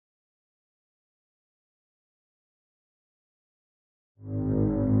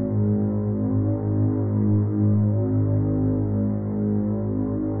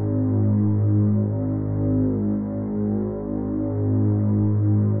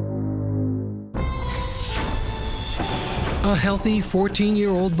A healthy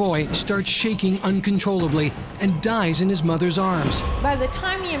 14-year-old boy starts shaking uncontrollably and dies in his mother's arms. By the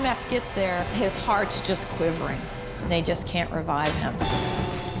time EMS gets there, his heart's just quivering. They just can't revive him.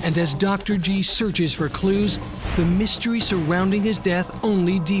 And as Dr. G searches for clues, the mystery surrounding his death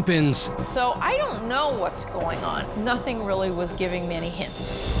only deepens. So I don't know what's going on. Nothing really was giving me any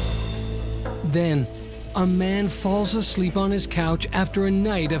hints. Then, a man falls asleep on his couch after a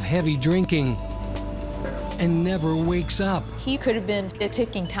night of heavy drinking and never wakes up. He could have been a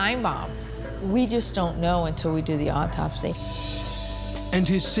ticking time bomb. We just don't know until we do the autopsy. And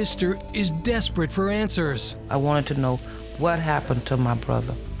his sister is desperate for answers. I wanted to know what happened to my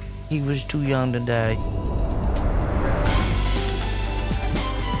brother. He was too young to die.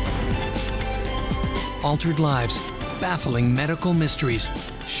 Altered lives, baffling medical mysteries,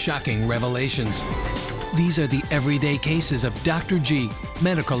 shocking revelations. These are the everyday cases of Dr. G,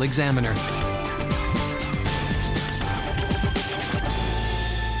 medical examiner.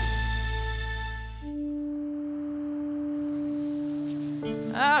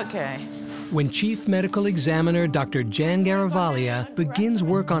 Okay. When Chief Medical Examiner Dr. Jan Garavaglia begins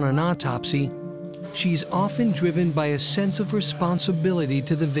work on an autopsy, she's often driven by a sense of responsibility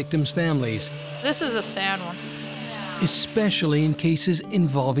to the victims' families. This is a sad one. Especially in cases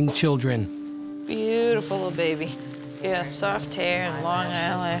involving children. Beautiful little baby. Yeah, soft hair and long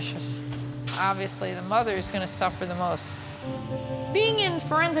eyelashes. Obviously, the mother is going to suffer the most. Being in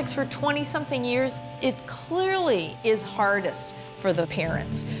forensics for 20-something years, it clearly is hardest for the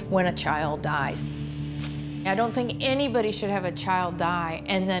parents when a child dies. I don't think anybody should have a child die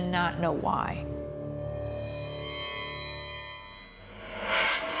and then not know why.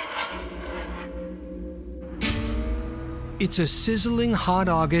 It's a sizzling hot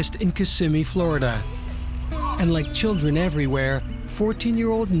August in Kissimmee, Florida. And like children everywhere,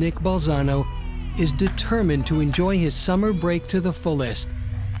 14-year-old Nick Balzano is determined to enjoy his summer break to the fullest.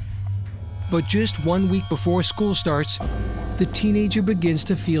 But just 1 week before school starts, the teenager begins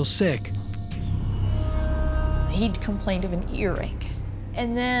to feel sick. He'd complained of an earache.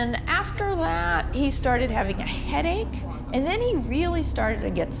 And then after that, he started having a headache, and then he really started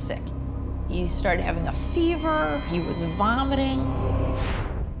to get sick. He started having a fever, he was vomiting.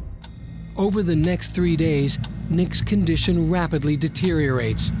 Over the next 3 days, Nick's condition rapidly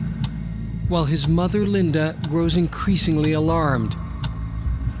deteriorates, while his mother, Linda, grows increasingly alarmed.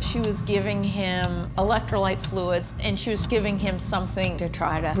 She was giving him electrolyte fluids, and she was giving him something to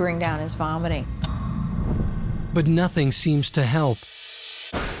try to bring down his vomiting. But nothing seems to help.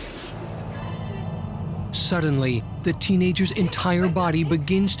 Suddenly, the teenager's entire body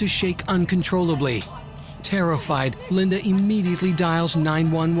begins to shake uncontrollably. Terrified, Linda immediately dials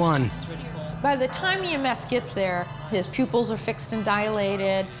 911. By the time EMS gets there, his pupils are fixed and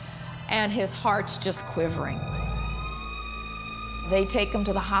dilated, and his heart's just quivering. They take him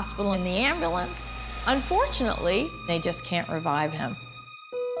to the hospital in the ambulance. Unfortunately, they just can't revive him.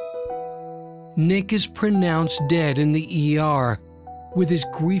 Nick is pronounced dead in the ER, with his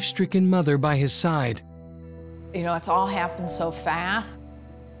grief-stricken mother by his side. You know, it's all happened so fast.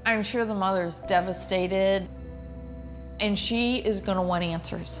 I'm sure the mother's devastated, and she is gonna want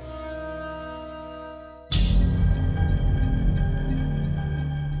answers.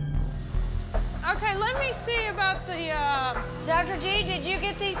 Okay, let me see about the, Dr. G, did you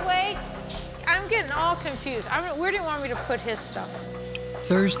get these weights? I'm getting all confused. Where do you want me to put his stuff?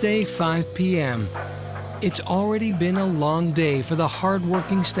 Thursday, 5 p.m. It's already been a long day for the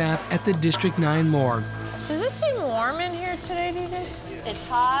hard-working staff at the District 9 morgue. Does it seem warm in here today, do you guys? It's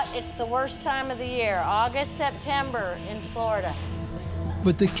hot. It's the worst time of the year, August, September in Florida.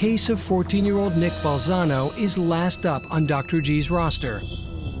 But the case of 14-year-old Nick Balzano is last up on Dr. G's roster.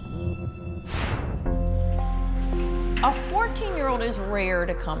 A 14-year-old is rare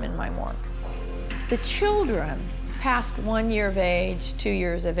to come in my morgue. The children past 1 year of age, 2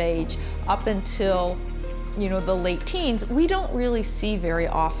 years of age, up until, you know, the late teens, we don't really see very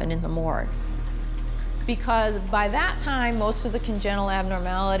often in the morgue. Because by that time, most of the congenital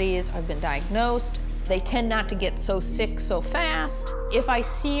abnormalities have been diagnosed. They tend not to get so sick so fast. If I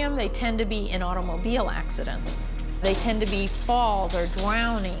see them, they tend to be in automobile accidents. They tend to be falls or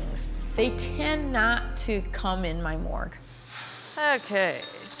drownings. They tend not to come in my morgue. Okay,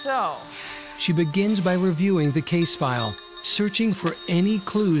 so. She begins by reviewing the case file, searching for any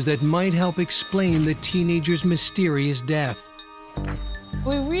clues that might help explain the teenager's mysterious death.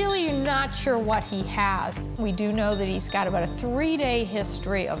 We really are not sure what he has. We do know that he's got about a 3-day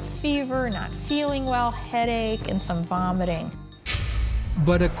history of fever, not feeling well, headache, and some vomiting.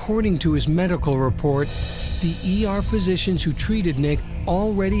 But according to his medical report, the ER physicians who treated Nick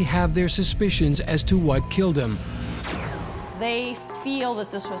already have their suspicions as to what killed him. They feel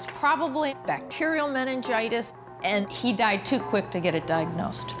that this was probably bacterial meningitis, and he died too quick to get it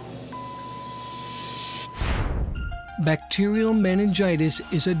diagnosed. Bacterial meningitis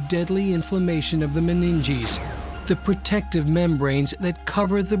is a deadly inflammation of the meninges, the protective membranes that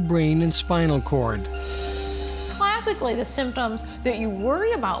cover the brain and spinal cord. Classically, the symptoms that you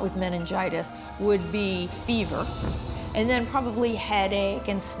worry about with meningitis would be fever, and then probably headache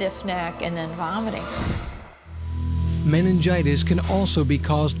and stiff neck, and then vomiting. Meningitis can also be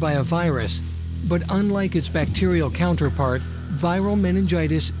caused by a virus, but unlike its bacterial counterpart, viral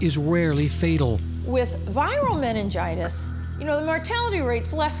meningitis is rarely fatal. With viral meningitis, you know, the mortality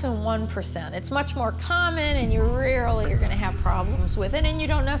rate's less than 1%. It's much more common, and you rarely are going to have problems with it, and you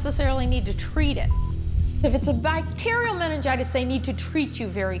don't necessarily need to treat it. If it's a bacterial meningitis, they need to treat you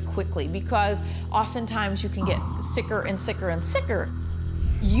very quickly because oftentimes you can get sicker and sicker and sicker.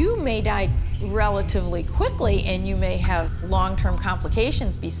 You may die relatively quickly, and you may have long-term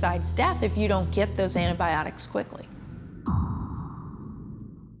complications besides death if you don't get those antibiotics quickly.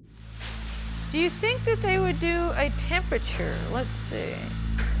 Do you think that they would do a temperature? Let's see.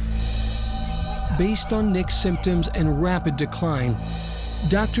 Based on Nick's symptoms and rapid decline,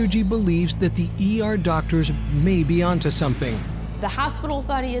 Dr. G believes that the ER doctors may be onto something. The hospital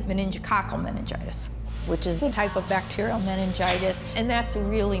thought he had meningococcal meningitis, which is a type of bacterial meningitis, and that's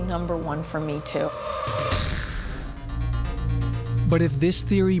really #1 for me, too. But if this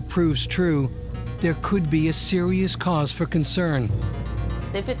theory proves true, there could be a serious cause for concern.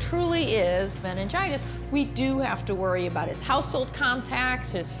 If it truly is meningitis, we do have to worry about his household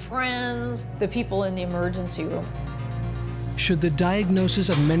contacts, his friends, the people in the emergency room. Should the diagnosis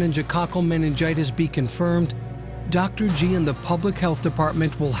of meningococcal meningitis be confirmed, Dr. G and the Public Health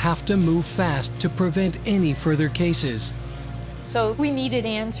Department will have to move fast to prevent any further cases. So we needed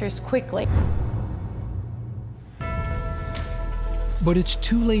answers quickly. But it's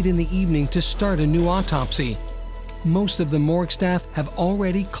too late in the evening to start a new autopsy. Most of the morgue staff have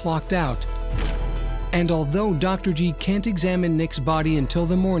already clocked out. And although Dr. G can't examine Nick's body until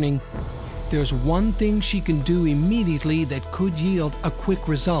the morning, there's one thing she can do immediately that could yield a quick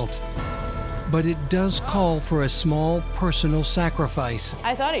result. But it does call for a small personal sacrifice.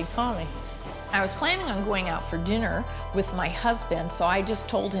 I thought he'd call me. I was planning on going out for dinner with my husband, so I just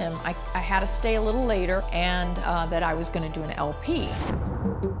told him I had to stay a little later and that I was going to do an LP.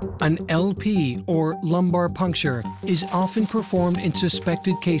 An LP, or lumbar puncture, is often performed in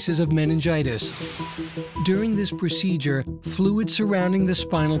suspected cases of meningitis. During this procedure, fluid surrounding the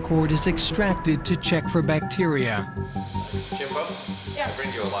spinal cord is extracted to check for bacteria. Jimbo? Yeah. I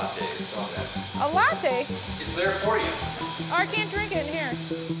bring you a latte. It's all that. A latte? It's there for you. Oh, I can't drink it in here.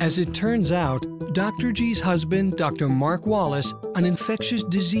 As it turns out, Dr. G's husband, Dr. Mark Wallace, an infectious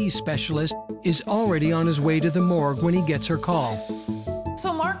disease specialist, is already on his way to the morgue when he gets her call.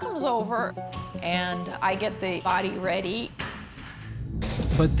 So Mark comes over, and I get the body ready.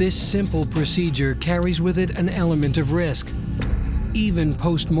 But this simple procedure carries with it an element of risk. Even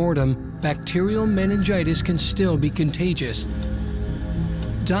post-mortem, bacterial meningitis can still be contagious.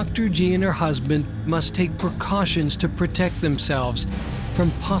 Dr. G and her husband must take precautions to protect themselves from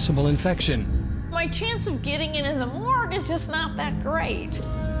possible infection. My chance of getting it in the morgue is just not that great.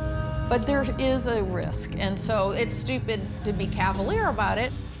 But there is a risk, and so it's stupid to be cavalier about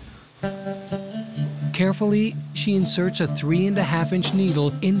it. Carefully, she inserts a 3.5-inch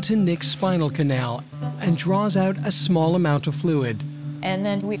needle into Nick's spinal canal and draws out a small amount of fluid. And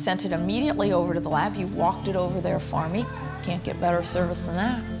then we sent it immediately over to the lab. He walked it over there for me. Can't get better service than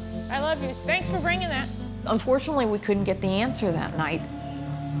that. I love you. Thanks for bringing that. Unfortunately, we couldn't get the answer that night.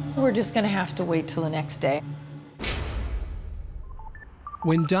 We're just going to have to wait till the next day.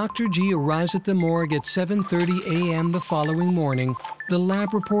 When Dr. G arrives at the morgue at 7:30 a.m. the following morning, the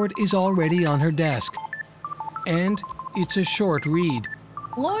lab report is already on her desk. And it's a short read.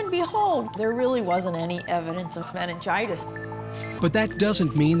 Lo and behold, there really wasn't any evidence of meningitis. But that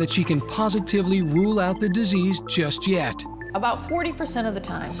doesn't mean that she can positively rule out the disease just yet. About 40% of the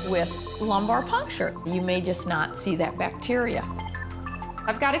time with lumbar puncture, you may just not see that bacteria.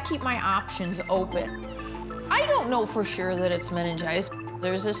 I've got to keep my options open. I don't know for sure that it's meningitis.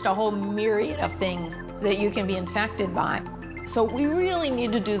 There's just a whole myriad of things that you can be infected by. So we really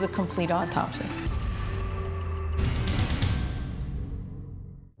need to do the complete autopsy.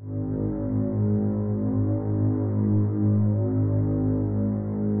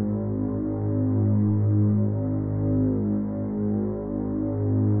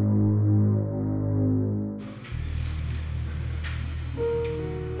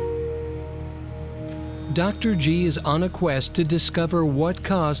 Dr. G is on a quest to discover what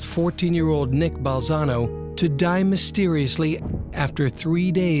caused 14-year-old Nick Balzano to die mysteriously after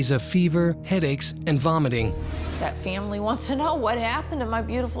 3 days of fever, headaches, and vomiting. That family wants to know what happened to my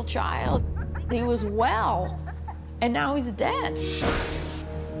beautiful child. He was well, and now he's dead.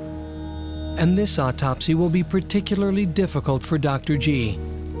 And this autopsy will be particularly difficult for Dr. G.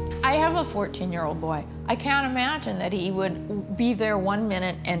 I have a 14-year-old boy. I can't imagine that he would be there 1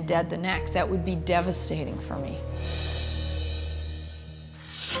 minute and dead the next. That would be devastating for me.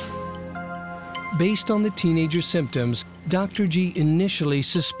 Based on the teenager's symptoms, Dr. G initially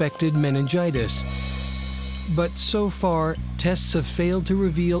suspected meningitis. But so far, tests have failed to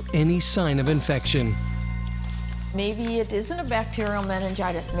reveal any sign of infection. Maybe it isn't a bacterial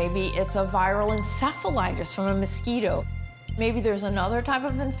meningitis. Maybe it's a viral encephalitis from a mosquito. Maybe there's another type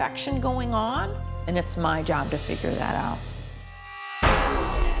of infection going on, and it's my job to figure that out.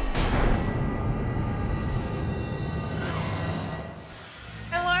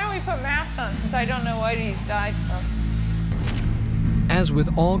 And why don't we put masks on, since I don't know what he's died from? As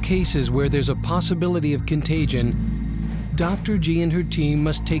with all cases where there's a possibility of contagion, Dr. G and her team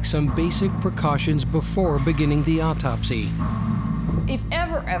must take some basic precautions before beginning the autopsy. If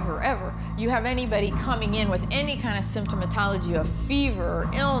ever you have anybody coming in with any kind of symptomatology of fever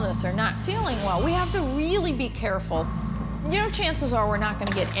or illness or not feeling well, we have to really be careful. You know, chances are we're not going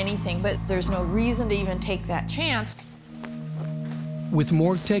to get anything, but there's no reason to even take that chance. With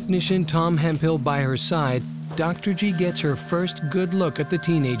morgue technician Tom Hemphill by her side, Dr. G gets her first good look at the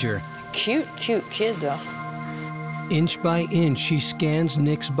teenager. Cute kid, though. Inch by inch, she scans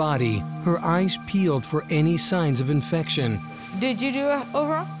Nick's body, her eyes peeled for any signs of infection. Did you do a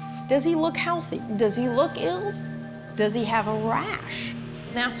overall? Does he look healthy? Does he look ill? Does he have a rash?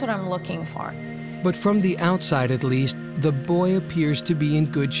 That's what I'm looking for. But from the outside, at least, the boy appears to be in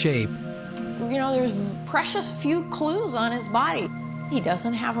good shape. You know, there's precious few clues on his body. He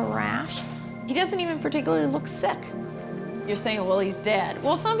doesn't have a rash. He doesn't even particularly look sick. You're saying, well, he's dead.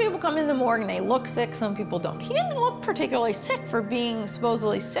 Well, some people come in the morgue and they look sick, some people don't. He didn't look particularly sick for being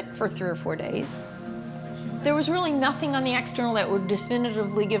supposedly sick for 3 or 4 days. There was really nothing on the external that would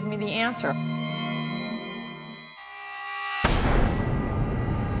definitively give me the answer.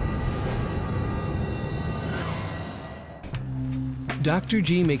 Dr.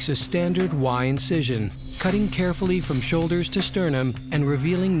 G makes a standard Y incision, cutting carefully from shoulders to sternum and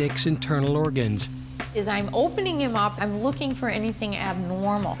revealing Nick's internal organs. As I'm opening him up, I'm looking for anything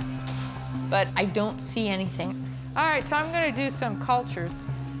abnormal, but I don't see anything. All right, so I'm going to do some cultures.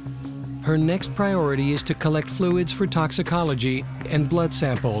 Her next priority is to collect fluids for toxicology and blood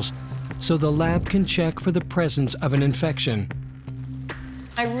samples, so the lab can check for the presence of an infection.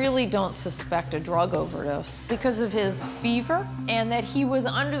 I really don't suspect a drug overdose because of his fever and that he was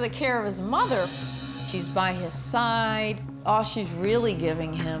under the care of his mother. She's by his side. All she's really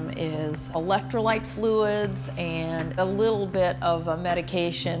giving him is electrolyte fluids and a little bit of a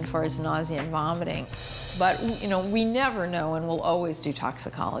medication for his nausea and vomiting. But, you know, we never know, and we'll always do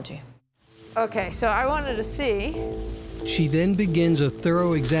toxicology. Okay, so I wanted to see. She then begins a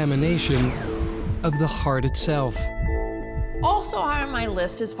thorough examination of the heart itself. Also high on my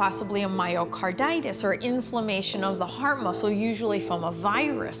list is possibly a myocarditis, or inflammation of the heart muscle, usually from a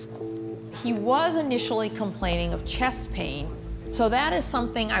virus. He was initially complaining of chest pain, so that is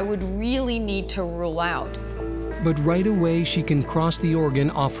something I would really need to rule out. But right away, she can cross the organ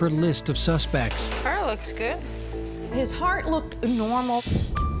off her list of suspects. Heart looks good. His heart looked normal.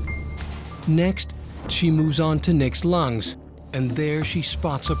 Next, she moves on to Nick's lungs, and there she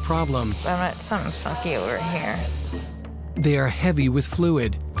spots a problem. Something's funky over here. They are heavy with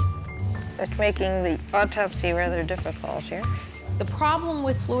fluid. That's making the autopsy rather difficult here. The problem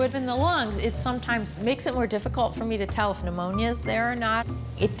with fluid in the lungs, it sometimes makes it more difficult for me to tell if pneumonia is there or not.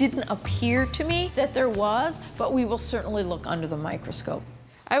 It didn't appear to me that there was, but we will certainly look under the microscope.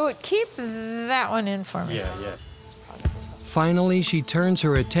 I would keep that one in for me. Yeah. Finally, she turns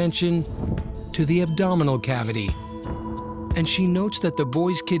her attention to the abdominal cavity. And she notes that the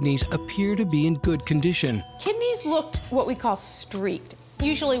boy's kidneys appear to be in good condition. Kidneys looked what we call streaked.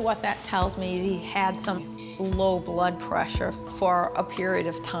 Usually what that tells me is he had some low blood pressure for a period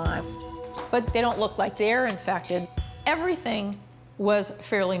of time. But they don't look like they're infected. Everything was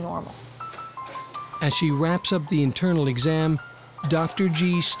fairly normal. As she wraps up the internal exam, Dr.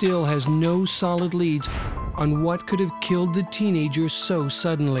 G still has no solid leads on what could have killed the teenager so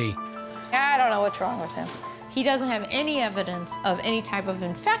suddenly. I don't know what's wrong with him. He doesn't have any evidence of any type of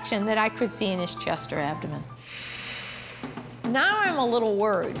infection that I could see in his chest or abdomen. Now I'm a little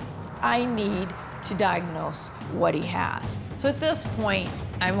worried. I need to diagnose what he has. So at this point,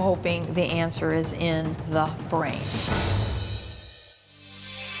 I'm hoping the answer is in the brain.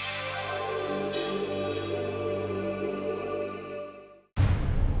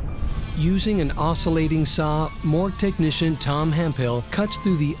 Using an oscillating saw, morgue technician Tom Hemphill cuts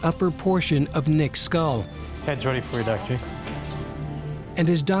through the upper portion of Nick's skull. Head's ready for you, Dr. G. And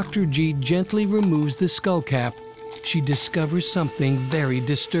as Dr. G gently removes the skull cap, she discovers something very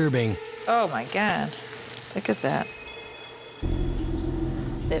disturbing. Oh my God. Look at that.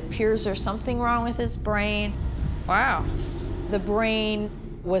 It appears there's something wrong with his brain. Wow. The brain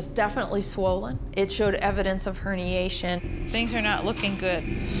was definitely swollen. It showed evidence of herniation. Things are not looking good.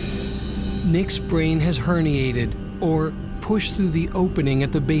 Nick's brain has herniated, or pushed through the opening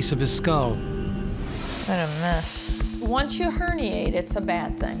at the base of his skull. What a mess. Once you herniate, it's a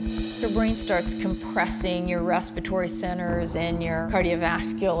bad thing. Your brain starts compressing your respiratory centers and your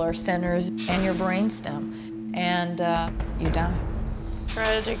cardiovascular centers and your brainstem, and you die.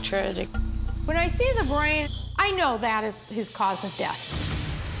 Tragic, tragic. When I see the brain, I know that is his cause of death.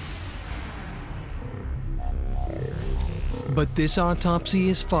 But this autopsy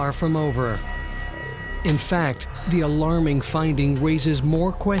is far from over. In fact, the alarming finding raises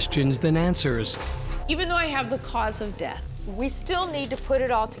more questions than answers. Even though I have the cause of death, we still need to put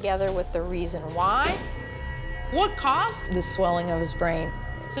it all together with the reason why. What caused the swelling of his brain?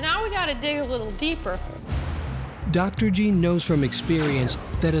 So now we gotta dig a little deeper. Dr. G knows from experience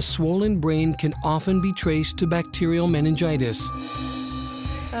that a swollen brain can often be traced to bacterial meningitis.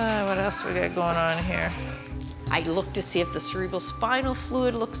 What else we got going on here? I look to see if the cerebral spinal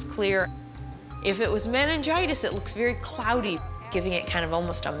fluid looks clear. If it was meningitis, it looks very cloudy, giving it kind of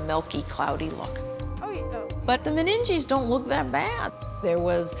almost a milky, cloudy look. But the meninges don't look that bad. There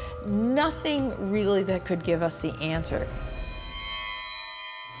was nothing really that could give us the answer.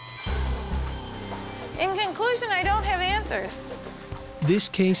 In conclusion, I don't have answers. This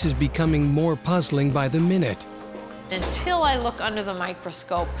case is becoming more puzzling by the minute. Until I look under the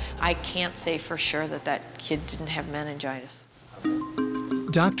microscope, I can't say for sure that that kid didn't have meningitis.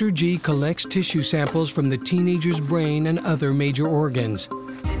 Dr. G collects tissue samples from the teenager's brain and other major organs.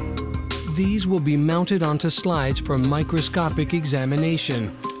 These will be mounted onto slides for microscopic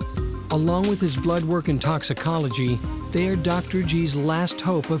examination. Along with his blood work and toxicology, they are Dr. G's last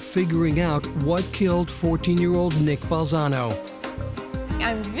hope of figuring out what killed 14-year-old Nick Balzano.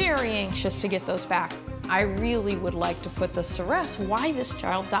 I'm very anxious to get those back. I really would like to put this to rest why this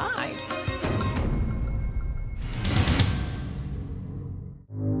child died.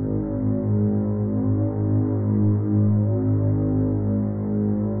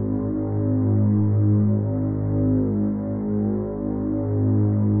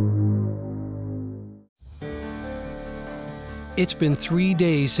 It's been 3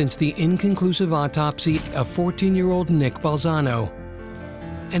 days since the inconclusive autopsy of 14-year-old Nick Balzano,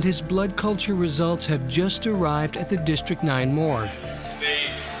 and his blood culture results have just arrived at the District 9 morgue. They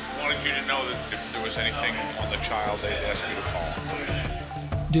wanted you to know that if there was anything on the child, they'd ask you to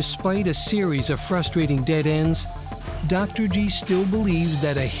call. Despite a series of frustrating dead ends, Dr. G still believes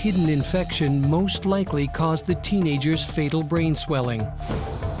that a hidden infection most likely caused the teenager's fatal brain swelling.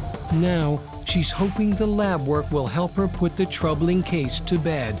 Now, she's hoping the lab work will help her put the troubling case to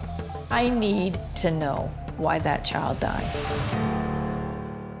bed. I need to know why that child died.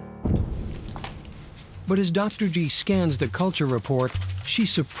 But as Dr. G scans the culture report,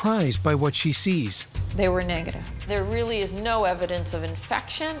 she's surprised by what she sees. They were negative. There really is no evidence of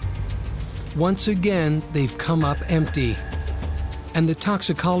infection. Once again, they've come up empty. And the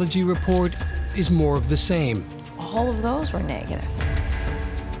toxicology report is more of the same. All of those were negative.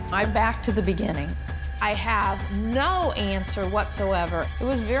 I'm back to the beginning. I have no answer whatsoever. It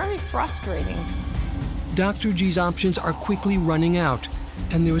was very frustrating. Dr. G's options are quickly running out,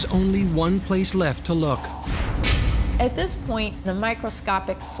 and there is only one place left to look. At this point, the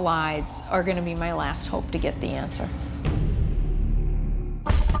microscopic slides are going to be my last hope to get the answer.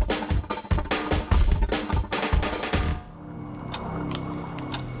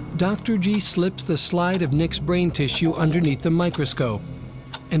 Dr. G slips the slide of Nick's brain tissue underneath the microscope,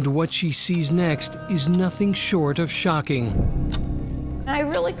 and what she sees next is nothing short of shocking. I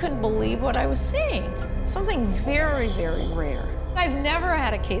really couldn't believe what I was seeing. Something very, very rare. I've never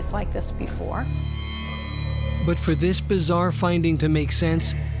had a case like this before. But for this bizarre finding to make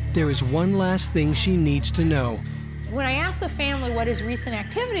sense, there is one last thing she needs to know. When I asked the family what his recent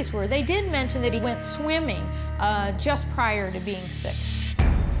activities were, they did mention that he went swimming just prior to being sick.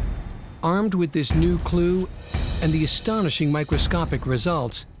 Armed with this new clue and the astonishing microscopic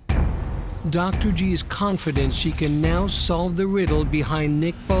results, Dr. G is confident she can now solve the riddle behind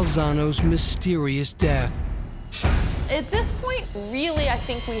Nick Balzano's mysterious death. At this point, really, I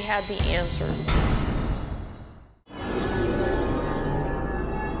think we had the answer.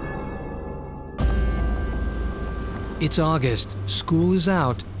 It's August, school is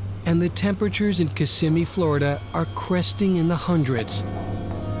out, and the temperatures in Kissimmee, Florida are cresting in the hundreds.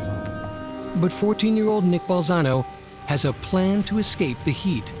 But 14-year-old Nick Balzano has a plan to escape the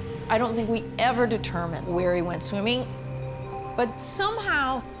heat. I don't think we ever determined where he went swimming, but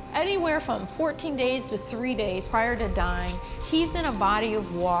somehow, anywhere from 14 days to 3 days prior to dying, he's in a body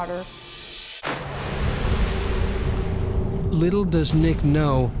of water. Little does Nick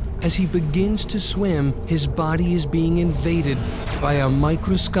know, as he begins to swim, his body is being invaded by a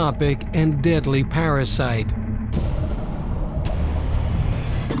microscopic and deadly parasite.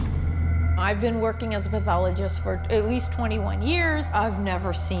 I've been working as a pathologist for at least 21 years. I've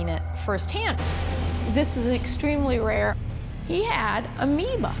never seen it firsthand. This is extremely rare. He had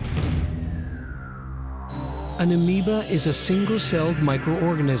amoeba. An amoeba is a single-celled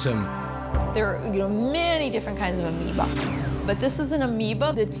microorganism. There are many different kinds of amoeba, but this is an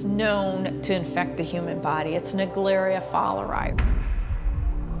amoeba that's known to infect the human body. It's Naegleria fowleri.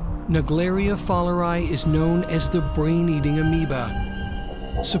 Naegleria fowleri is known as the brain-eating amoeba.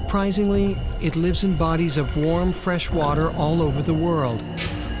 Surprisingly, it lives in bodies of warm, fresh water all over the world.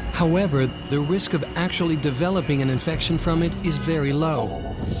 However, the risk of actually developing an infection from it is very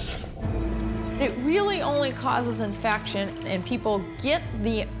low. It really only causes infection, and people get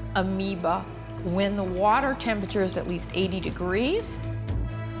the amoeba when the water temperature is at least 80 degrees.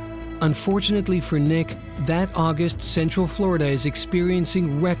 Unfortunately for Nick, that August, Central Florida is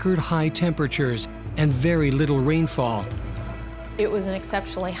experiencing record high temperatures and very little rainfall. It was an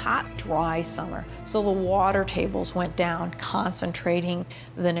exceptionally hot, dry summer, so the water tables went down, concentrating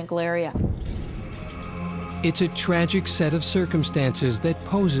the Naegleria. It's a tragic set of circumstances that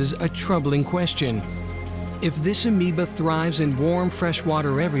poses a troubling question. If this amoeba thrives in warm, fresh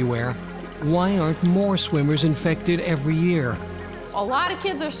water everywhere, why aren't more swimmers infected every year? A lot of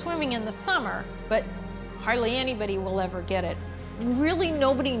kids are swimming in the summer, but hardly anybody will ever get it. Really,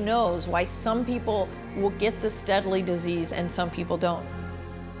 nobody knows why some people will get this deadly disease and some people don't.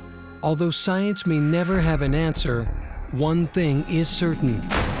 Although science may never have an answer, one thing is certain.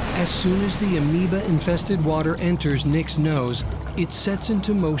 As soon as the amoeba-infested water enters Nick's nose, it sets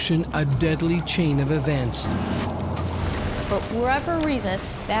into motion a deadly chain of events. For whatever reason,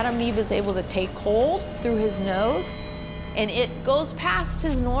 that amoeba is able to take hold through his nose, and it goes past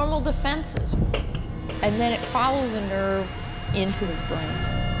his normal defenses. And then it follows a nerve into his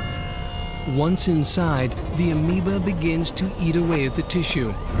brain. Once inside, the amoeba begins to eat away at the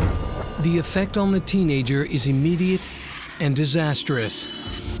tissue. The effect on the teenager is immediate and disastrous.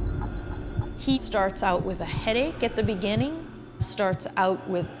 He starts out with a headache at the beginning, starts out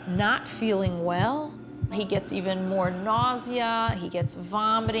with not feeling well. He gets even more nausea, he gets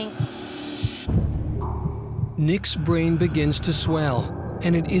vomiting. Nick's brain begins to swell,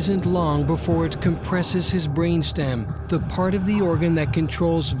 and it isn't long before it compresses his brainstem, the part of the organ that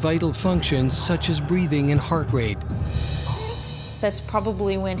controls vital functions such as breathing and heart rate. That's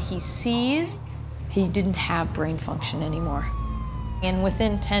probably when he sees he didn't have brain function anymore. And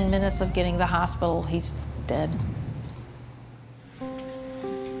within 10 minutes of getting to the hospital, he's dead.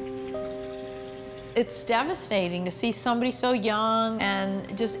 It's devastating to see somebody so young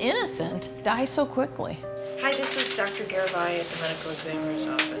and just innocent die so quickly. Hi, this is Dr. Garibay at the medical examiner's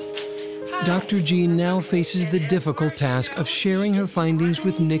office. Hi. Dr. Jean now faces the difficult task of sharing her findings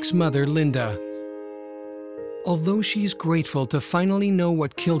with Nick's mother, Linda. Although she's grateful to finally know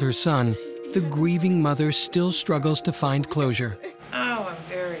what killed her son, the grieving mother still struggles to find closure. Oh, I'm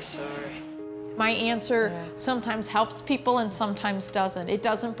very sorry. My answer sometimes helps people and sometimes doesn't. It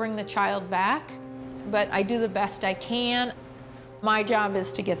doesn't bring the child back, but I do the best I can. My job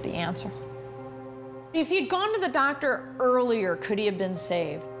is to get the answer. If he'd gone to the doctor earlier, could he have been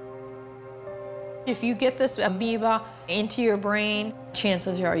saved? If you get this amoeba into your brain,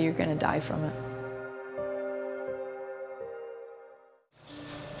 chances are you're going to die from it.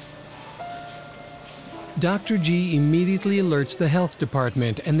 Dr. G immediately alerts the health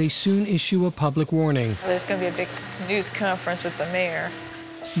department, and they soon issue a public warning. There's going to be a big news conference with the mayor.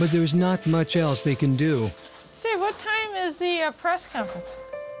 But there's not much else they can do. Say, what time is the press conference?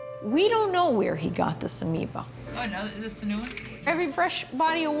 We don't know where he got this amoeba. Oh, no, is this the new one? Every fresh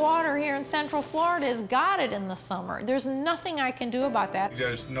body of water here in Central Florida has got it in the summer. There's nothing I can do about that.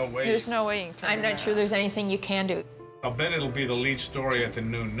 There's no way. There's no way you can. I'm not sure there's anything you can do. I'll bet it'll be the lead story at the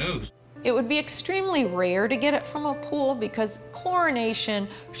noon news. It would be extremely rare to get it from a pool because chlorination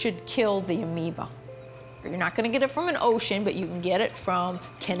should kill the amoeba. You're not going to get it from an ocean, but you can get it from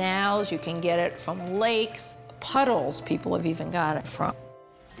canals, you can get it from lakes, puddles people have even got it from.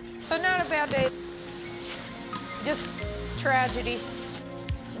 So not a bad day, just tragedy.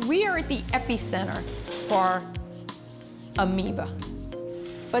 We are at the epicenter for amoeba.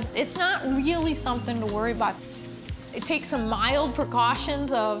 but it's not really something to worry about. It takes some mild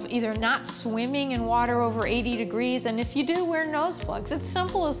precautions of either not swimming in water over 80 degrees, and if you do, wear nose plugs. It's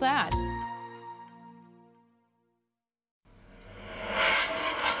simple as that.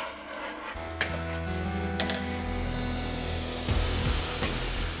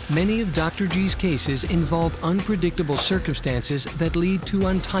 Many of Dr. G's cases involve unpredictable circumstances that lead to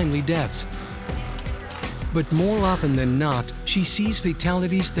untimely deaths. But more often than not, she sees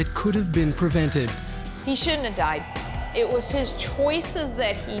fatalities that could have been prevented. He shouldn't have died. It was his choices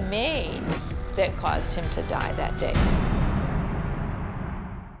that he made that caused him to die that day.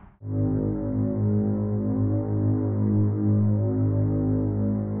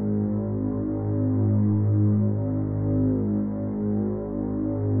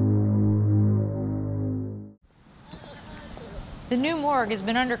 The new morgue has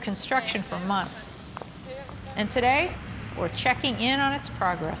been under construction for months. And today, we're checking in on its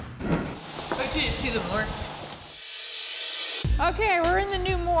progress. Wait till you see the morgue. Okay, we're in the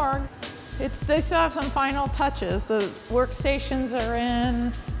new morgue. They still have some final touches. The workstations are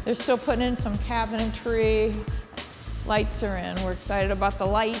in. They're still putting in some cabinetry. Lights are in. We're excited about the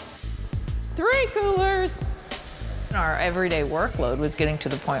lights. 3 coolers. Our everyday workload was getting to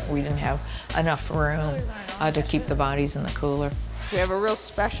the point where we didn't have enough room to keep the bodies in the cooler. We have a real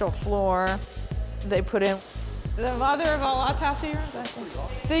special floor. They put in the mother of all autopsy rooms, I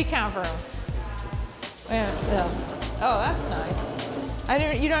think. Decomp room. Yeah. Oh, that's nice.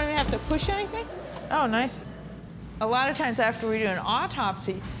 You don't even have to push anything? Oh, nice. A lot of times after we do an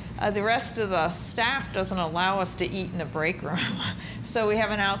autopsy, the rest of the staff doesn't allow us to eat in the break room. So we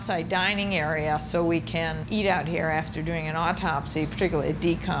have an outside dining area so we can eat out here after doing an autopsy, particularly a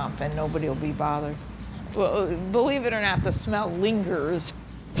decomp, and nobody will be bothered. Well, believe it or not, the smell lingers.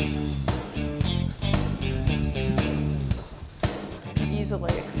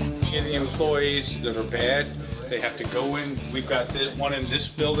 Easily accessible. And the employees that are bad, they have to go in. We've got one in this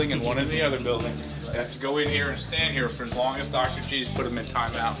building and one in the other building. They have to go in here and stand here for as long as Dr. G's put them in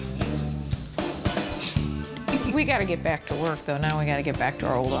timeout. We got to get back to work, though. Now we got to get back to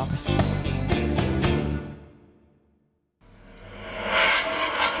our old office.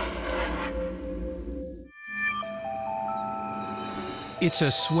 It's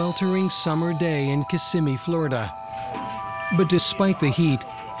a sweltering summer day in Kissimmee, Florida. But despite the heat,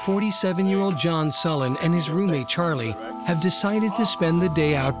 47-year-old John Sullen and his roommate Charlie have decided to spend the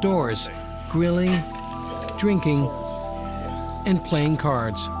day outdoors, grilling, drinking, and playing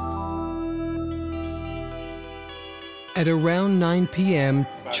cards. At around 9 p.m.,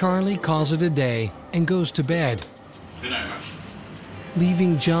 Charlie calls it a day and goes to bed,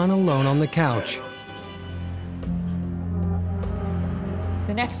 leaving John alone on the couch.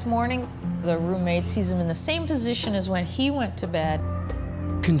 The next morning, the roommate sees him in the same position as when he went to bed.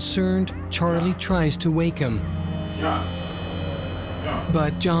 Concerned, Charlie tries to wake him.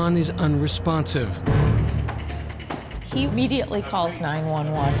 But John is unresponsive. He immediately calls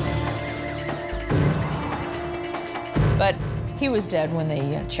 911. But he was dead when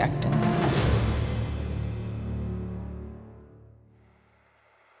they checked him.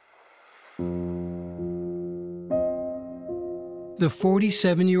 The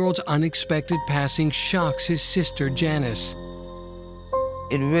 47-year-old's unexpected passing shocks his sister, Janice.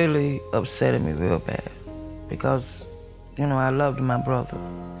 It really upset me real bad because, you know, I loved my brother.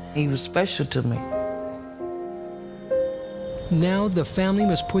 He was special to me. Now the family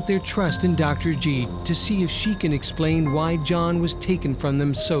must put their trust in Dr. G to see if she can explain why John was taken from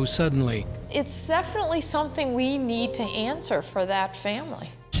them so suddenly. It's definitely something we need to answer for that family.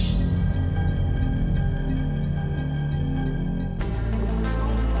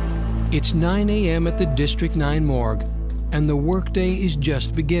 It's 9 a.m. at the District 9 morgue, and the workday is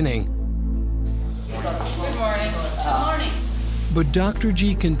just beginning. Good morning. Good morning. But Dr.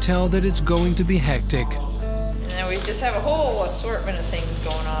 G can tell that it's going to be hectic. And then we just have a whole assortment of things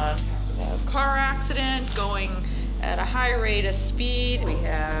going on. We have a car accident going at a high rate of speed. We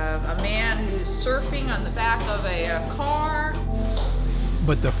have a man who's surfing on the back of a car.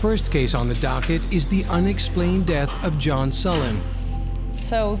 But the first case on the docket is the unexplained death of John Sullen.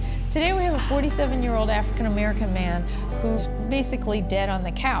 So today we have a 47-year-old African-American man who's basically dead on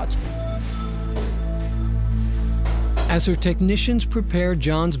the couch. As her technicians prepare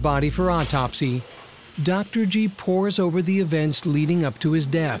John's body for autopsy, Dr. G pours over the events leading up to his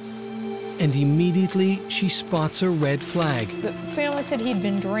death. And immediately she spots a red flag. The family said he'd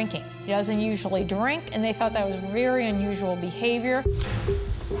been drinking. He doesn't usually drink, and they thought that was very unusual behavior.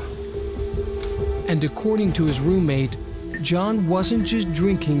 And according to his roommate, John wasn't just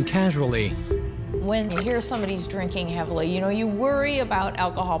drinking casually. When you hear somebody's drinking heavily, you know, you worry about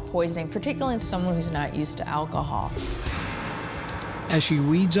alcohol poisoning, particularly in someone who's not used to alcohol. As she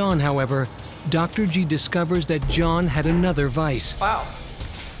reads on, however, Dr. G discovers that John had another vice. Wow.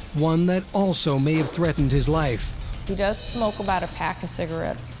 One that also may have threatened his life. He does smoke about a pack of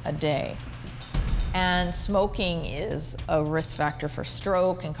cigarettes a day. And smoking is a risk factor for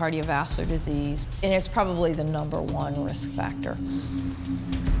stroke and cardiovascular disease, and it's probably the #1 risk factor.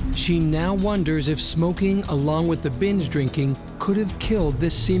 She now wonders if smoking, along with the binge drinking, could have killed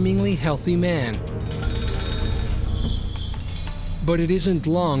this seemingly healthy man. But it isn't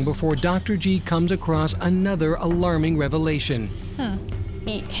long before Dr. G comes across another alarming revelation.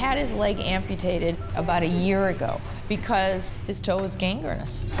 He had his leg amputated about a year ago because his toe was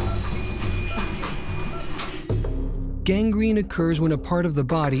gangrenous. Gangrene occurs when a part of the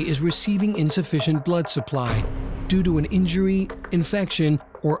body is receiving insufficient blood supply due to an injury, infection,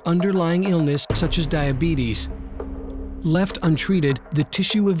 or underlying illness such as diabetes. Left untreated, the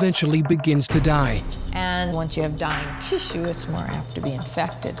tissue eventually begins to die. And once you have dying tissue, it's more apt to be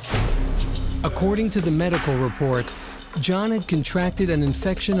infected. According to the medical report, John had contracted an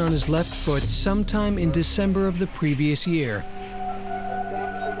infection on his left foot sometime in December of the previous year.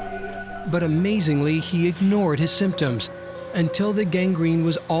 But amazingly, he ignored his symptoms until the gangrene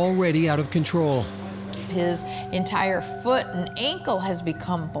was already out of control. His entire foot and ankle has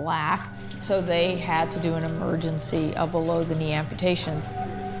become black, so they had to do an emergency below-the-knee amputation.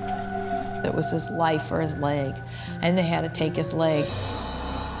 It was his life or his leg, and they had to take his leg.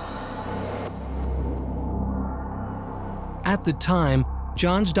 At the time,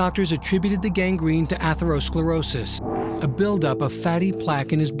 John's doctors attributed the gangrene to atherosclerosis, a buildup of fatty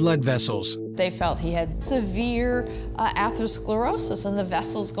plaque in his blood vessels. They felt he had severe atherosclerosis in the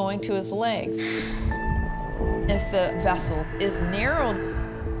vessels going to his legs. If the vessel is narrowed,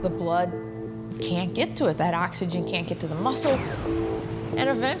 the blood can't get to it. That oxygen can't get to the muscle. And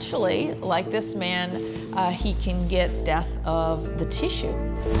eventually, like this man, he can get death of the tissue.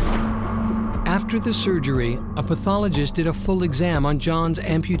 After the surgery, a pathologist did a full exam on John's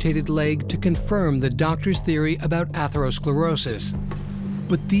amputated leg to confirm the doctor's theory about atherosclerosis.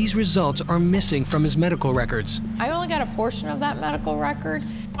 But these results are missing from his medical records. I only got a portion of that medical record.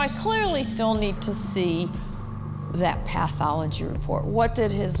 I clearly still need to see that pathology report. What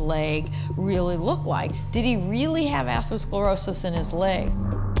did his leg really look like? Did he really have atherosclerosis in his leg?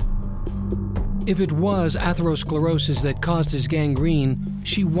 If it was atherosclerosis that caused his gangrene,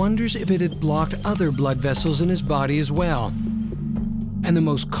 she wonders if it had blocked other blood vessels in his body as well. And the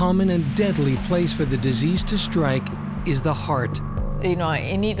most common and deadly place for the disease to strike is the heart. You know,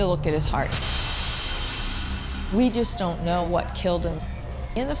 I need to look at his heart. We just don't know what killed him.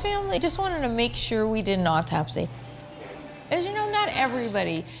 In the family, just wanted to make sure we did an autopsy. As you know, not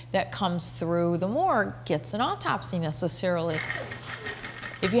everybody that comes through the morgue gets an autopsy necessarily.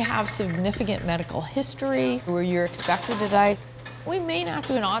 If you have significant medical history where you're expected to die, we may not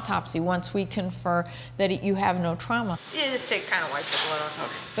do an autopsy once we confer that you have no trauma. You just kind of wipe the blood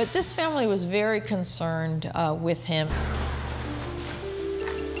off. Okay. But this family was very concerned with him.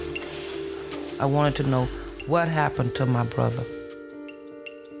 I wanted to know what happened to my brother.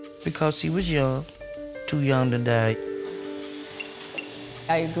 Because he was young, too young to die.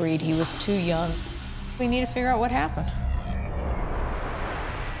 I agreed he was too young. We need to figure out what happened.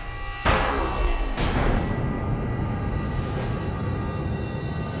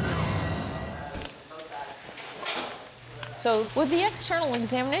 So with the external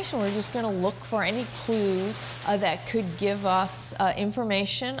examination, we're just going to look for any clues that could give us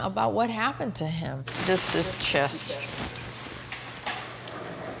information about what happened to him. Just his chest.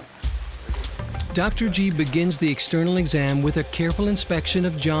 Dr. G begins the external exam with a careful inspection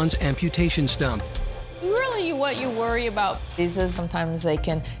of John's amputation stump. Really, what you worry about is sometimes they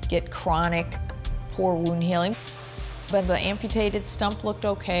can get chronic, poor wound healing. But the amputated stump looked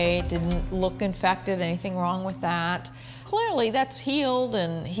okay, didn't look infected, anything wrong with that. Clearly, that's healed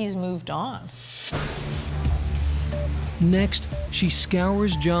and he's moved on. Next, she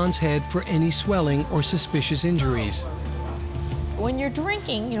scours John's head for any swelling or suspicious injuries. When you're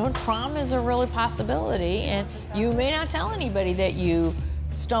drinking, you know, trauma is a real possibility, and you may not tell anybody that you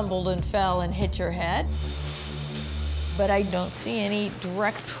stumbled and fell and hit your head. But I don't see any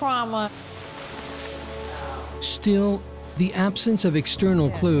direct trauma. Still, the absence of external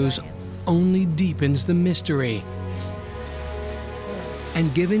clues only deepens the mystery.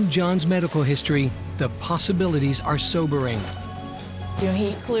 And given John's medical history, the possibilities are sobering. You know,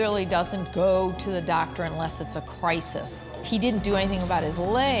 he clearly doesn't go to the doctor unless it's a crisis. He didn't do anything about his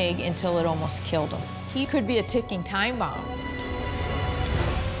leg until it almost killed him. He could be a ticking time bomb.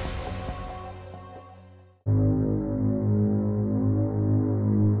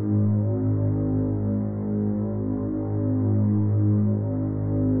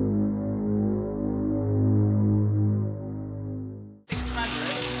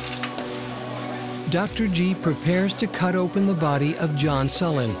 Dr. G prepares to cut open the body of John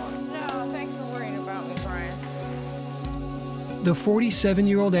Sullen. No, thanks for worrying about me, Brian. The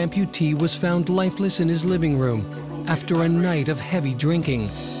 47-year-old amputee was found lifeless in his living room after a night of heavy drinking.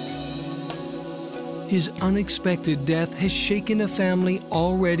 His unexpected death has shaken a family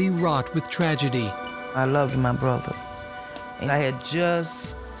already wrought with tragedy. I loved my brother. And I had just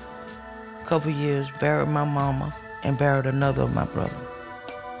a couple years buried my mama and buried another of my brother.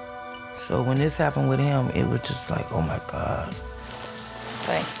 So when this happened with him, it was just like, oh my God.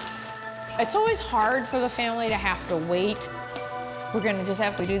 Thanks. It's always hard for the family to have to wait. We're gonna just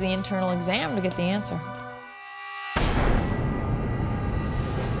have to do the internal exam to get the answer.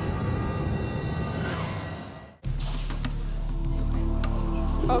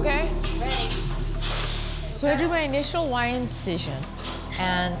 Okay? Ready. So I do my initial Y incision.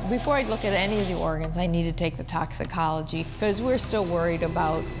 And before I look at any of the organs, I need to take the toxicology because we're still worried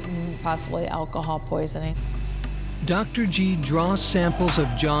about possibly alcohol poisoning. Dr. G draws samples of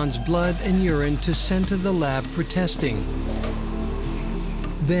John's blood and urine to send to the lab for testing.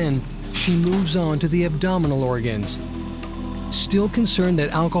 Then she moves on to the abdominal organs. Still concerned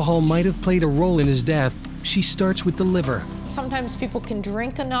that alcohol might have played a role in his death, she starts with the liver. Sometimes people can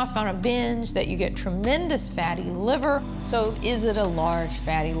drink enough on a binge that you get tremendous fatty liver. So is it a large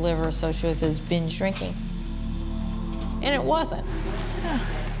fatty liver associated with his binge drinking? And it wasn't.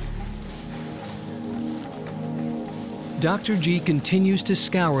 Dr. G continues to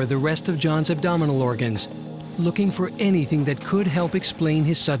scour the rest of John's abdominal organs, looking for anything that could help explain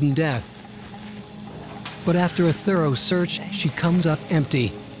his sudden death. But after a thorough search, she comes up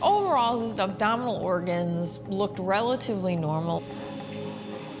empty. Overall, his abdominal organs looked relatively normal.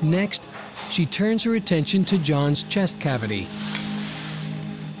 Next, she turns her attention to John's chest cavity.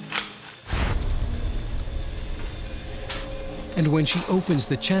 And when she opens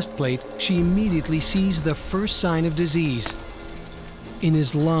the chest plate, she immediately sees the first sign of disease in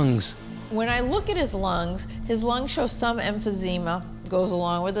his lungs. When I look at his lungs show some emphysema, goes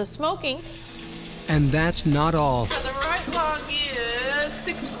along with the smoking. And that's not all. So the right lung is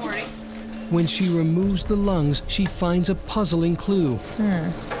 640. When she removes the lungs, she finds a puzzling clue.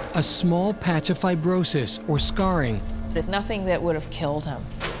 A small patch of fibrosis or scarring. There's nothing that would have killed him,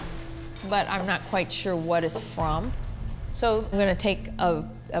 but I'm not quite sure what it's from. So I'm gonna take a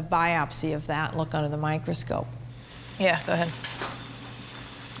biopsy of that and look under the microscope. Yeah, go ahead.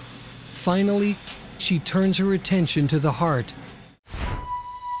 Finally, she turns her attention to the heart.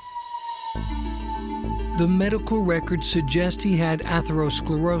 The medical records suggest he had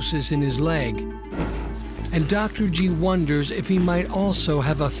atherosclerosis in his leg. And Dr. G wonders if he might also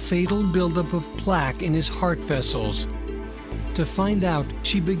have a fatal buildup of plaque in his heart vessels. To find out,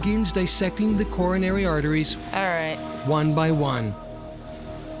 she begins dissecting the coronary arteries All right. one by one.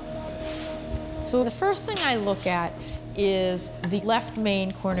 So the first thing I look at is the left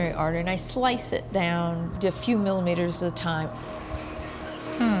main coronary artery, and I slice it down to a few millimeters at a time.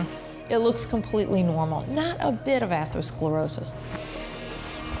 It looks completely normal, not a bit of atherosclerosis.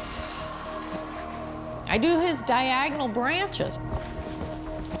 I do his diagonal branches.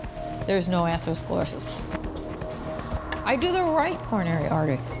 There's no atherosclerosis. I do the right coronary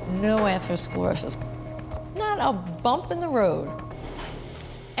artery, no atherosclerosis. Not a bump in the road.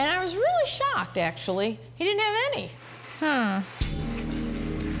 And I was really shocked, actually. He didn't have any.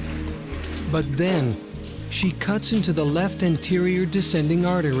 But then, she cuts into the left anterior descending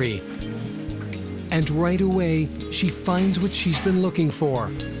artery. And right away, she finds what she's been looking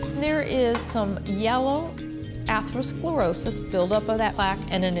for. There is some yellow atherosclerosis, buildup of that plaque,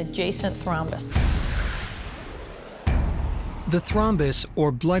 and an adjacent thrombus. The thrombus,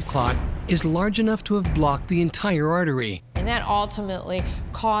 or blood clot, is large enough to have blocked the entire artery. And that ultimately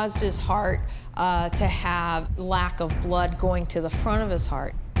caused his heart to have lack of blood going to the front of his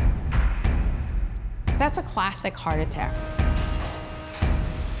heart. That's a classic heart attack.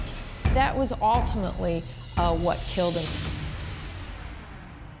 That was ultimately what killed him.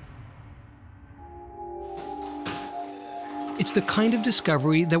 It's the kind of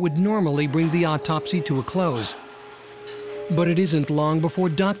discovery that would normally bring the autopsy to a close. But it isn't long before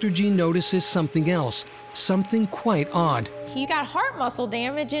Dr. G notices something else, something quite odd. He got heart muscle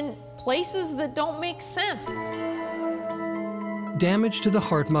damage in places that don't make sense. Damage to the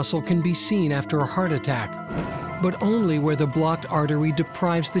heart muscle can be seen after a heart attack, but only where the blocked artery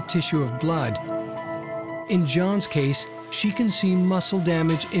deprives the tissue of blood. In John's case, she can see muscle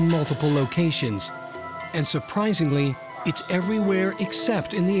damage in multiple locations. And surprisingly, it's everywhere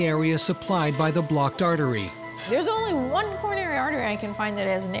except in the area supplied by the blocked artery. There's only one coronary artery I can find that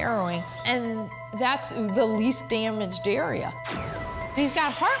has narrowing, and that's the least damaged area. He's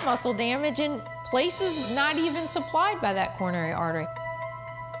got heart muscle damage in places not even supplied by that coronary artery.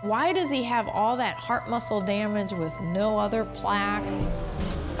 Why does he have all that heart muscle damage with no other plaque?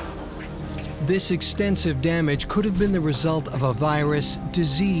 This extensive damage could have been the result of a virus,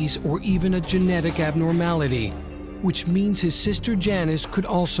 disease, or even a genetic abnormality, which means his sister Janice could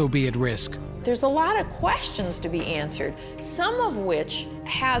also be at risk. There's a lot of questions to be answered, some of which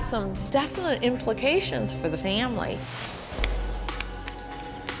has some definite implications for the family.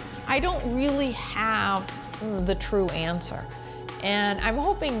 I don't really have the true answer. And I'm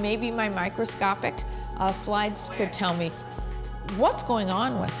hoping maybe my microscopic slides could tell me what's going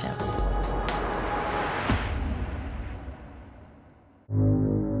on with him.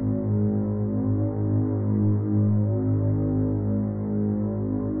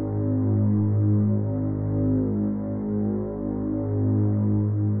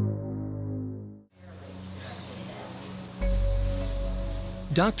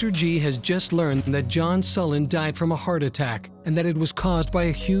 Dr. G has just learned that John Sullen died from a heart attack and that it was caused by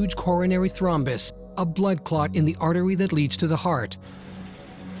a huge coronary thrombus, a blood clot in the artery that leads to the heart.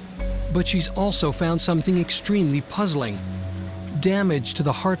 But she's also found something extremely puzzling: damage to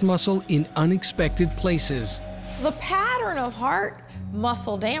the heart muscle in unexpected places. The pattern of heart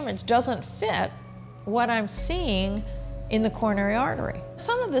muscle damage doesn't fit what I'm seeing in the coronary artery.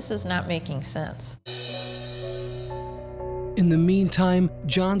 Some of this is not making sense. In the meantime,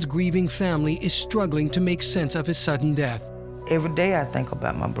 John's grieving family is struggling to make sense of his sudden death. Every day I think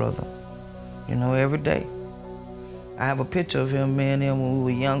about my brother, you know, every day. I have a picture of him, me and him when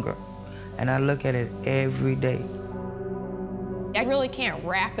we were younger, and I look at it every day. I really can't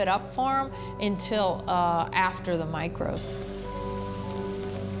wrap it up for him until after the micros.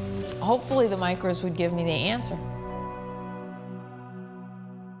 Hopefully the micros would give me the answer.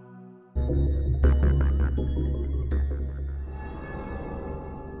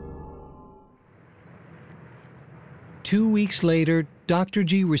 Two weeks later, Dr.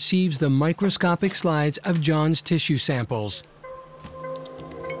 G receives the microscopic slides of John's tissue samples.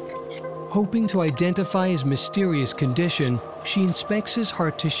 Hoping to identify his mysterious condition, she inspects his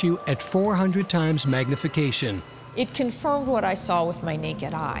heart tissue at 400 times magnification. It confirmed what I saw with my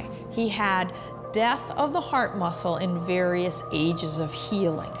naked eye. He had death of the heart muscle in various ages of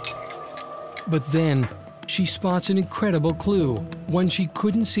healing. But then, she spots an incredible clue, one she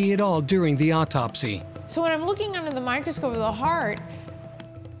couldn't see at all during the autopsy. So when I'm looking under the microscope of the heart,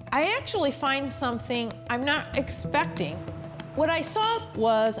 I actually find something I'm not expecting. What I saw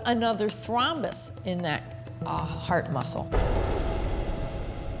was another thrombus in that heart muscle.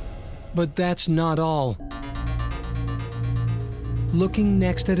 But that's not all. Looking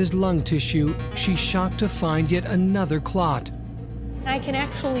next at his lung tissue, she's shocked to find yet another clot. I can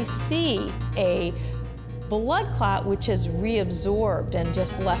actually see a blood clot which has reabsorbed and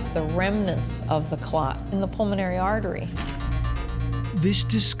just left the remnants of the clot in the pulmonary artery. This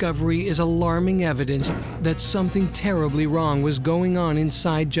discovery is alarming evidence that something terribly wrong was going on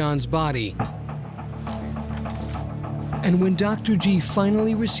inside John's body. And when Dr. G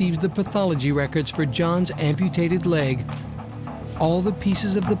finally receives the pathology records for John's amputated leg, all the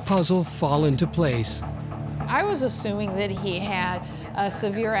pieces of the puzzle fall into place. I was assuming that he had a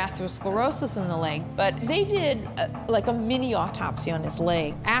severe atherosclerosis in the leg, but they did like a mini autopsy on his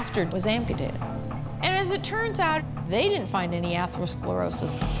leg after it was amputated. And as it turns out, they didn't find any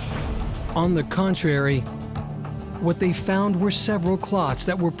atherosclerosis. On the contrary, what they found were several clots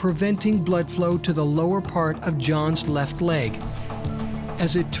that were preventing blood flow to the lower part of John's left leg.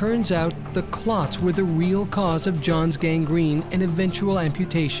 As it turns out, the clots were the real cause of John's gangrene and eventual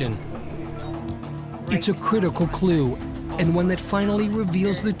amputation. It's a critical clue, and one that finally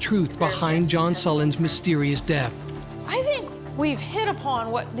reveals the truth behind John Sullen's mysterious death. I think we've hit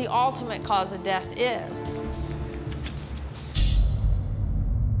upon what the ultimate cause of death is.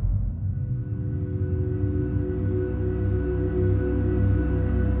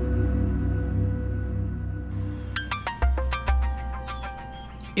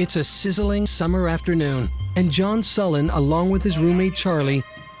 It's a sizzling summer afternoon, and John Sullen, along with his roommate Charlie,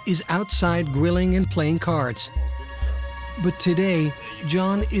 is outside grilling and playing cards. But today,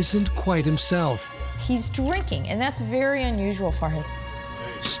 John isn't quite himself. He's drinking, and that's very unusual for him.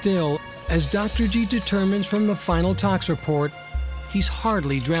 Still, as Dr. G determines from the final tox report, he's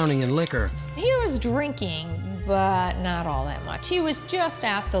hardly drowning in liquor. He was drinking, but not all that much. He was just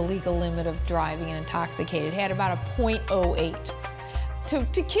at the legal limit of driving and intoxicated. He had about a .08.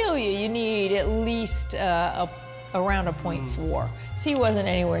 To kill you, you need at least around a .4. So he wasn't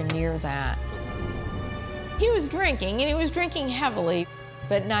anywhere near that. He was drinking, and he was drinking heavily,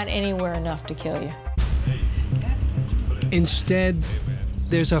 but not anywhere enough to kill you. Instead,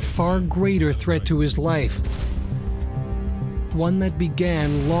 there's a far greater threat to his life. One that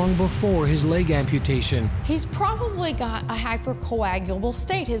began long before his leg amputation. He's probably got a hypercoagulable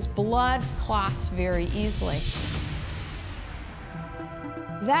state. His blood clots very easily.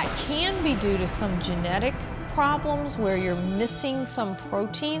 That can be due to some genetic problems where you're missing some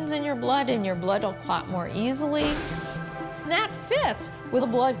proteins in your blood and your blood will clot more easily. And that fits with the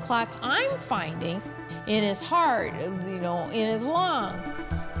blood clots I'm finding in his heart, you know, in his lung.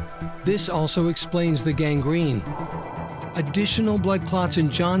 This also explains the gangrene. Additional blood clots in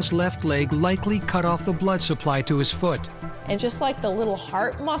John's left leg likely cut off the blood supply to his foot. And just like the little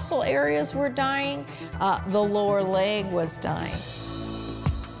heart muscle areas were dying, the lower leg was dying.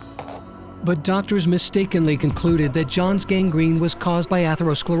 But doctors mistakenly concluded that John's gangrene was caused by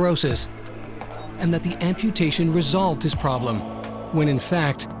atherosclerosis and that the amputation resolved his problem, when in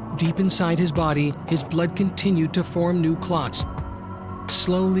fact, deep inside his body, his blood continued to form new clots.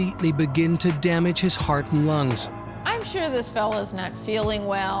 Slowly, they begin to damage his heart and lungs. I'm sure this fella's not feeling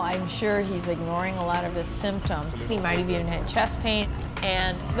well. I'm sure he's ignoring a lot of his symptoms. He might have even had chest pain,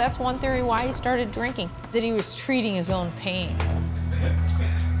 and that's one theory why he started drinking, that he was treating his own pain.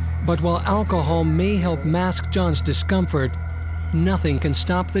 But while alcohol may help mask John's discomfort, nothing can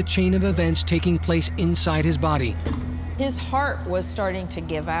stop the chain of events taking place inside his body. His heart was starting to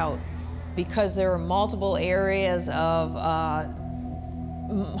give out because there were multiple areas of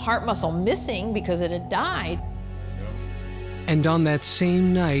heart muscle missing because it had died. And on that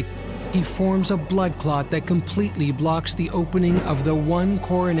same night, he forms a blood clot that completely blocks the opening of the one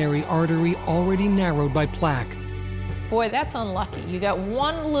coronary artery already narrowed by plaque. Boy, that's unlucky. You got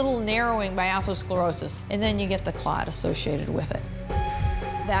one little narrowing by atherosclerosis, and then you get the clot associated with it.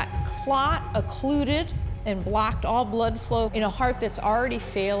 That clot occluded and blocked all blood flow in a heart that's already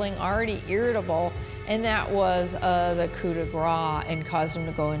failing, already irritable, and that was the coup de grace and caused him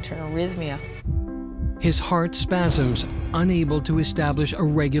to go into an arrhythmia. His heart spasms, unable to establish a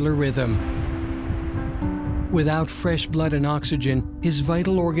regular rhythm. Without fresh blood and oxygen, his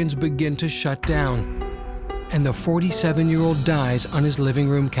vital organs begin to shut down, and the 47-year-old dies on his living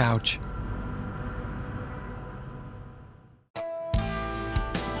room couch.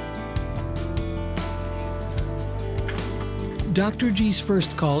 Dr. G's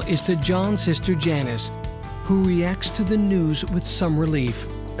first call is to John's sister Janice, who reacts to the news with some relief.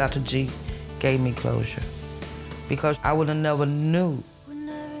 Dr. G gave me closure because I would have never knew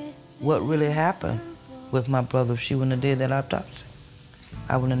what really happened with my brother if she wouldn't have did that autopsy.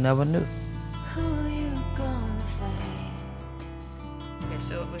 I would have never knew.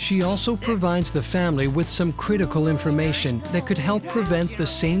 She also provides the family with some critical information that could help prevent the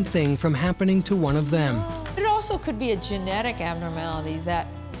same thing from happening to one of them. It also could be a genetic abnormality that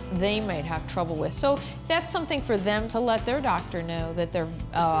they might have trouble with. So that's something for them to let their doctor know, that their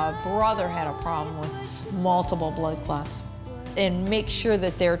brother had a problem with multiple blood clots, and make sure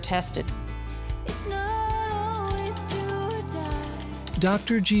that they're tested.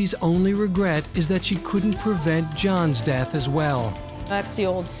 Dr. G's only regret is that she couldn't prevent John's death as well. That's the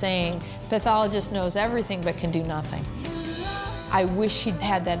old saying, pathologist knows everything but can do nothing. I wish he'd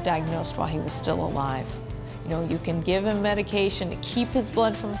had that diagnosed while he was still alive. You know, you can give him medication to keep his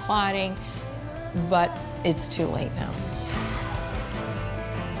blood from clotting, but it's too late now.